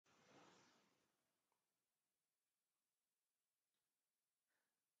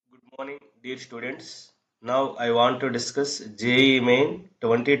Morning, dear students. Now I want to discuss JEE Main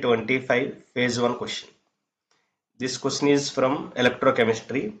 2025 Phase 1 question. This question is from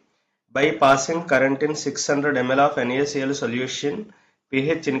electrochemistry. By passing current in 600 ml of NaCl solution,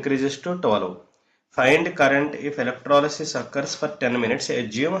 pH increases to 12. Find current if electrolysis occurs for 10 minutes.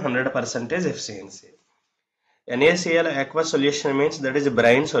 Assume 100% efficiency. NaCl aqueous solution means that is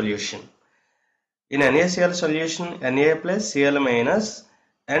brine solution. In NaCl solution, Na plus Cl minus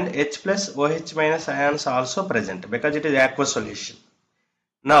and H plus OH minus ions also present because it is aqueous solution.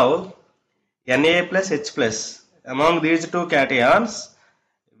 Now, Na plus H plus among these two cations,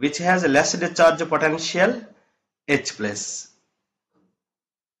 which has less discharge potential, H plus.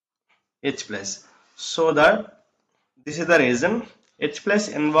 So that this is the reason H plus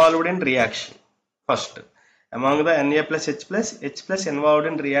involved in reaction first. Among the Na plus H plus involved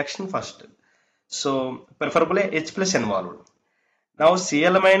in reaction first. So preferably H plus involved. Now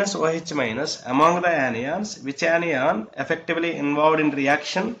Cl minus OH minus among the anions, which anion effectively involved in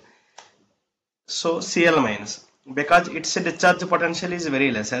reaction? So Cl minus, because its discharge potential is very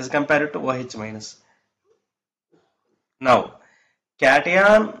less as compared to OH minus. Now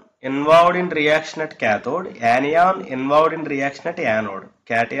cation involved in reaction at cathode, anion involved in reaction at anode.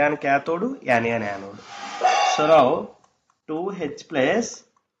 Cation cathode, anion anode. So now 2H plus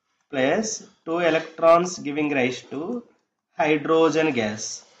 2 electrons giving rise to hydrogen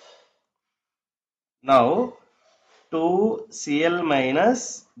gas. Now 2Cl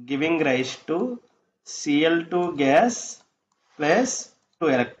minus giving rise to Cl2 gas plus 2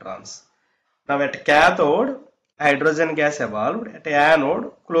 electrons. Now at cathode hydrogen gas evolved, at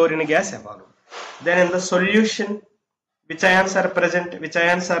anode chlorine gas evolved. Then in the solution, which ions are present, which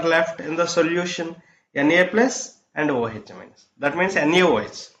ions are left in the solution? Na plus and OH minus. That means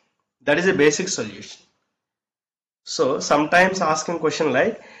NaOH. That is a basic solution. So sometimes asking question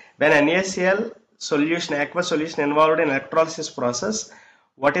like, when NaCl solution, aqueous solution involved in electrolysis process,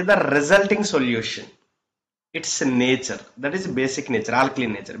 what is the resulting solution? Its nature, that is basic nature,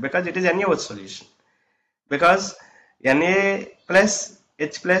 alkaline nature, because it is NaOH solution. Because Na plus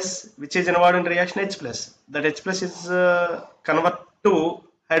H plus, which is involved in reaction H plus, that H plus is convert to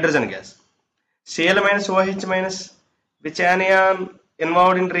hydrogen gas. Cl minus OH minus, which anion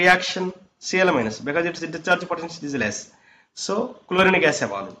involved in reaction? Cl minus, because its discharge potential is less. So chlorine gas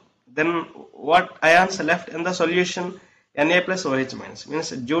evolved. Then what ions left in the solution? Na plus OH minus, means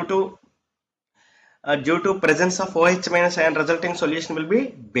due to presence of OH minus ion, resulting solution will be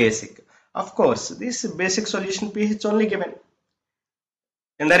basic. Of course, this basic solution pH only given.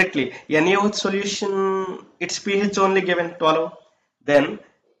 Indirectly, NaOH solution, its pH only given 12. Then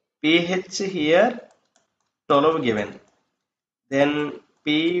pH here 12 given. Then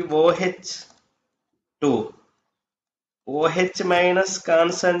POH 2. OH minus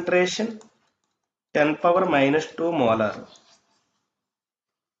concentration 10 power minus 2 molar.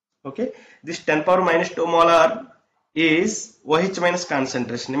 Okay, this 10 power minus 2 molar is OH minus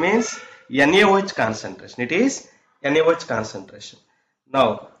concentration, means NaOH concentration. It is NaOH concentration.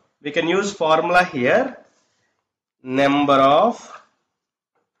 Now we can use formula here. Number of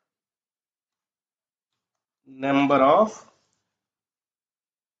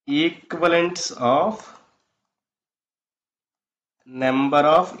equivalents of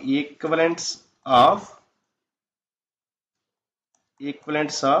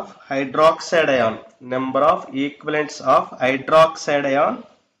hydroxide ion, number of equivalents of hydroxide ion.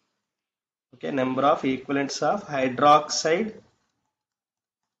 Okay, number of equivalents of hydroxide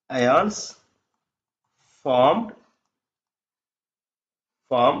ions formed,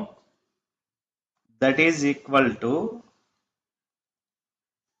 that is equal to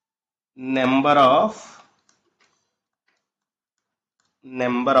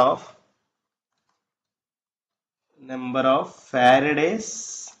number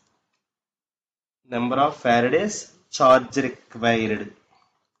of Faraday's charge required.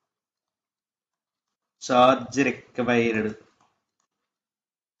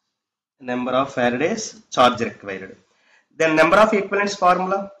 Number of Faraday's charge required. Then number of equivalents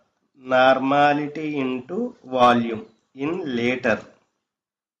formula, normality into volume in liter,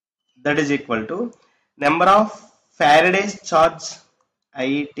 that is equal to number of Faraday's charge,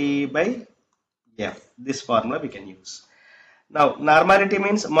 IT by F. This formula we can use. Now normality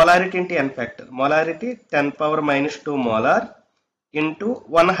means molarity into n factor. Molarity 10 power minus 2 molar into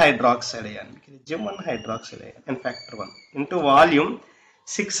 1 hydroxide ion. We can assume 1 hydroxide ion, n factor 1, into volume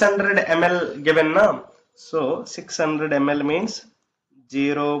 600 ml given now. So 600 ml means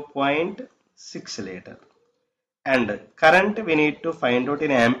 0.6 liter. And current we need to find out in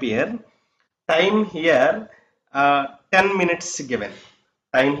ampere. Time here 10 minutes given.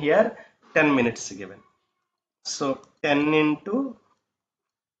 Time here 10 minutes given. So 10 into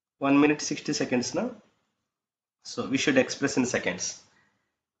 1 minute 60 seconds now. So we should express in seconds.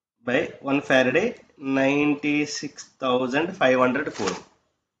 By 1 Faraday 96,500 Coulomb.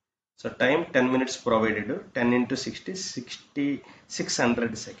 So time 10 minutes provided, 10 into 60,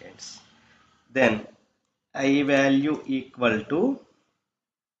 600 seconds. Then I value equal to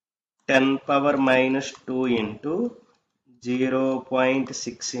 10 power minus 2 into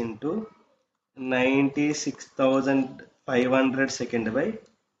 0.6 into 96,500 second by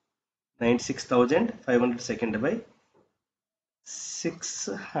 96,500 second by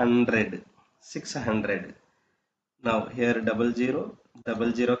 600. 600. Now here double zero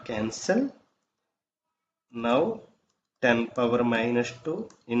cancel. Now 10 power minus 2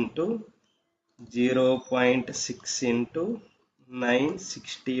 into 0.6 into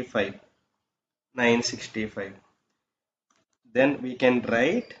 965. 965. Then we can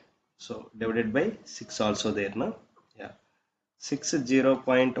write, so divided by 6 also there now. Yeah. 6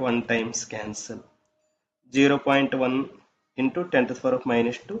 0.1 times cancel. 0.1 into 10 to the power of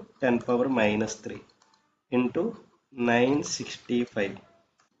minus 2, 10 power minus 3 into 965.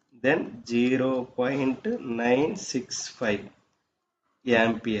 Then 0.965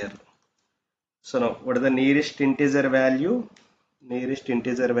 ampere. So now what is the nearest integer value? Nearest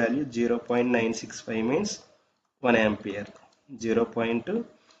integer value 0.965 means 1 ampere.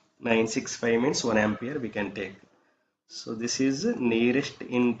 0.965 means 1 ampere we can take. So this is nearest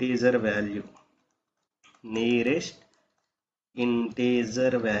integer value. Nearest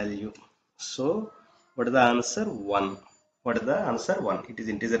integer value. So what is the answer? 1. What is the answer? 1. It is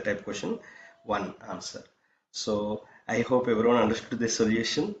integer type question. 1 answer. So I hope everyone understood the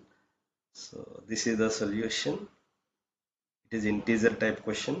solution. So this is the solution. It is integer type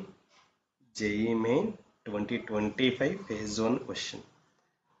question. JEE Main 2025 phase 1 question.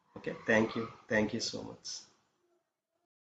 Okay, thank you. Thank you so much.